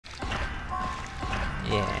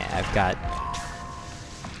I've got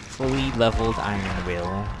fully leveled Iron Will,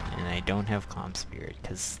 and I don't have Calm Spirit,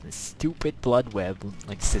 because this stupid Blood Web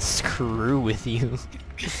likes to screw with you.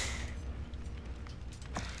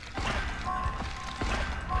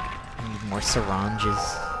 I need more Saranges.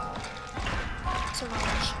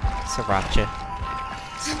 Sriracha.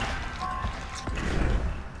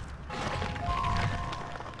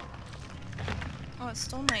 Oh, it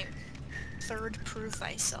stole my third prove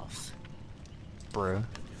thyself. Bruh.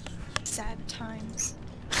 Sad times.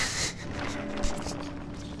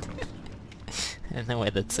 I don't know why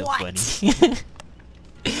that's so What? funny.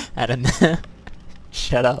 I don't know.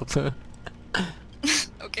 Shut up.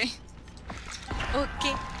 Okay.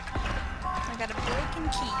 Okay. I got a broken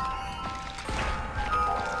key.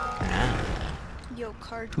 Ah, Yo,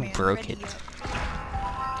 card who man, broke ready it? up.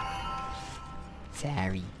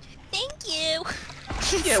 Sorry. Thank you.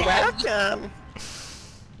 You're welcome.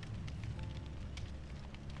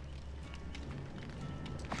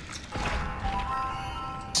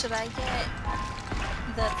 Should I get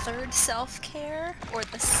the third self-care or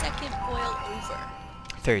the second boil over?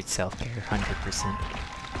 Third self-care, 100%.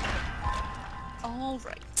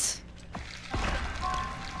 Alright.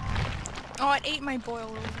 Oh, it ate my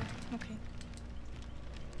boil over. Okay.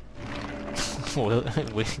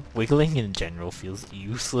 Wiggling in general feels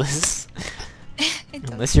useless. It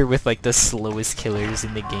does. Unless you're with like the slowest killers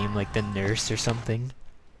in the game, like the nurse or something.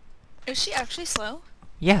 Is she actually slow?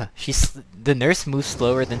 Yeah, the nurse moves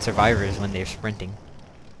slower than survivors when they're sprinting.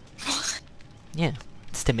 Yeah,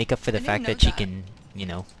 it's to make up for the I didn't fact know that she that. can, you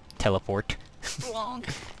know, teleport. Long.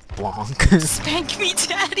 Blonk. Spank me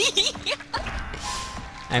daddy!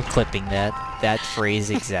 I'm clipping that phrase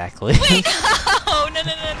exactly. Wait! Oh, no,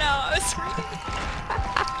 I was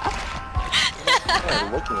What are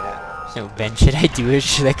you looking at? So Ben, should I do it?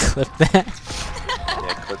 Should I clip that?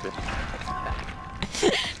 Yeah, clip it.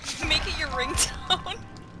 Make it your ringtone.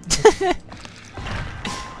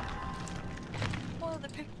 Oh,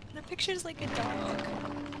 the picture's like a dog.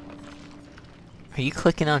 Are you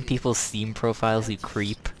clicking on people's Steam profiles, you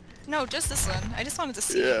creep? No, just this one. I just wanted to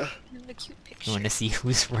see Yeah. the cute picture. You want to see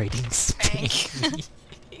who's writing Spank Me?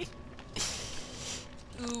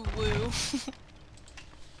 Ooh, woo.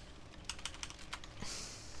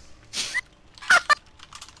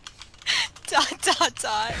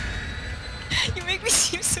 Dot. You make me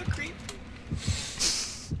seem so creepy.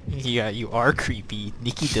 Yeah, you are creepy.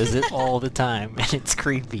 Nikki does it all the time, and it's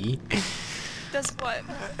creepy. Does what?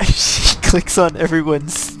 She clicks on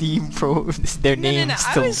everyone's Steam their No, names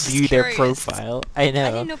I to was view their curious. profile. I I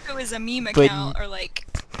know. didn't know if it was a meme But- account or like...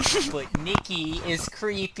 But Nikki is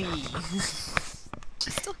creepy.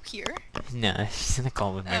 She's still here. No, she's in a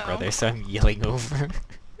call with my Oh. brother, so I'm yelling over.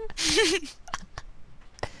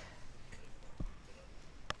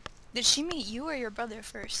 Did she meet you or your brother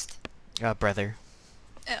first? Brother.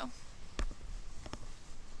 Oh.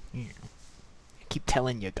 Yeah. I keep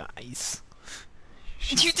telling you guys.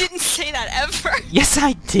 You didn't say that ever! Yes,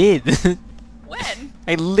 I did! When?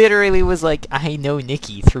 I literally was like, I know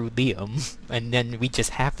Nikki through Liam, and then we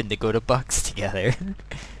just happened to go to Bucks together.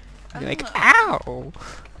 You're like, ow!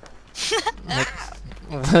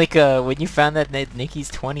 like, when you found that Nikki's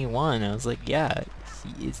 21, I was like, yeah,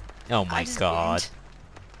 he is. Oh my I just god. boomed.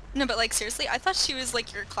 No, but like seriously, I thought she was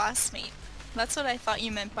like your classmate. That's what I thought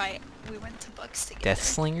you meant by we went to Bucks together.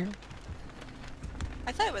 Deathslinger?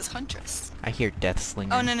 I thought it was Huntress. I hear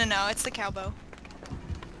Deathslinger. Oh no, it's the cowboy.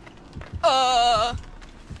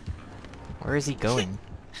 Where is he going?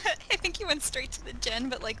 I think he went straight to the gen,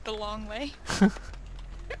 but like the long way.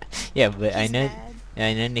 Yeah, but I He's know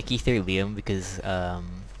mad. Nikki through Liam because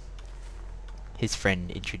his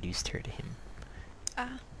friend introduced her to him.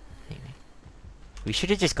 Ah. Anyway. We should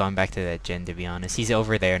have just gone back to that gen, to be honest. He's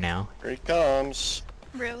over there now. Here he comes.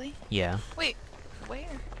 Really? Yeah. Wait, where?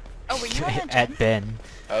 Oh, were you on that gen? At Ben.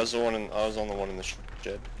 I was on the one in the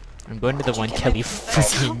shed. I'm going to the one get Kelly my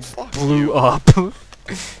fucking fuck blew you. up.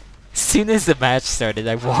 As soon as the match started,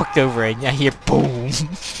 I walked over and I hear boom.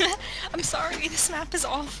 I'm sorry, this map is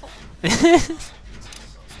awful. I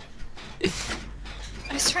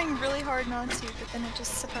was trying really hard not to, but then it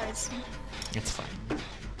just surprised me. It's fine.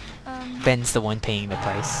 Ben. Ben's the one paying the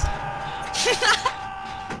price.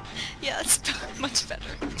 Yeah, that's much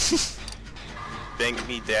better. Spank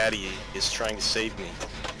Me Daddy is trying to save me.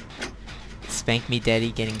 Spank Me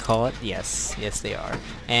Daddy getting caught? Yes. Yes, they are.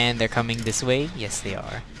 And they're coming this way? Yes, they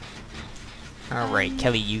are. Alright,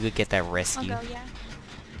 Kelly, you could get that I'll rescue. go, yeah.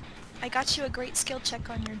 I got you a great skill check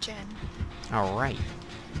on your gen. Alright.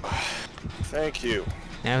 Thank you.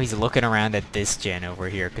 Now he's looking around at this gen over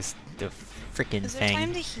here, because the freaking Is there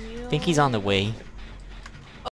time thing. to heal? I think he's on the way.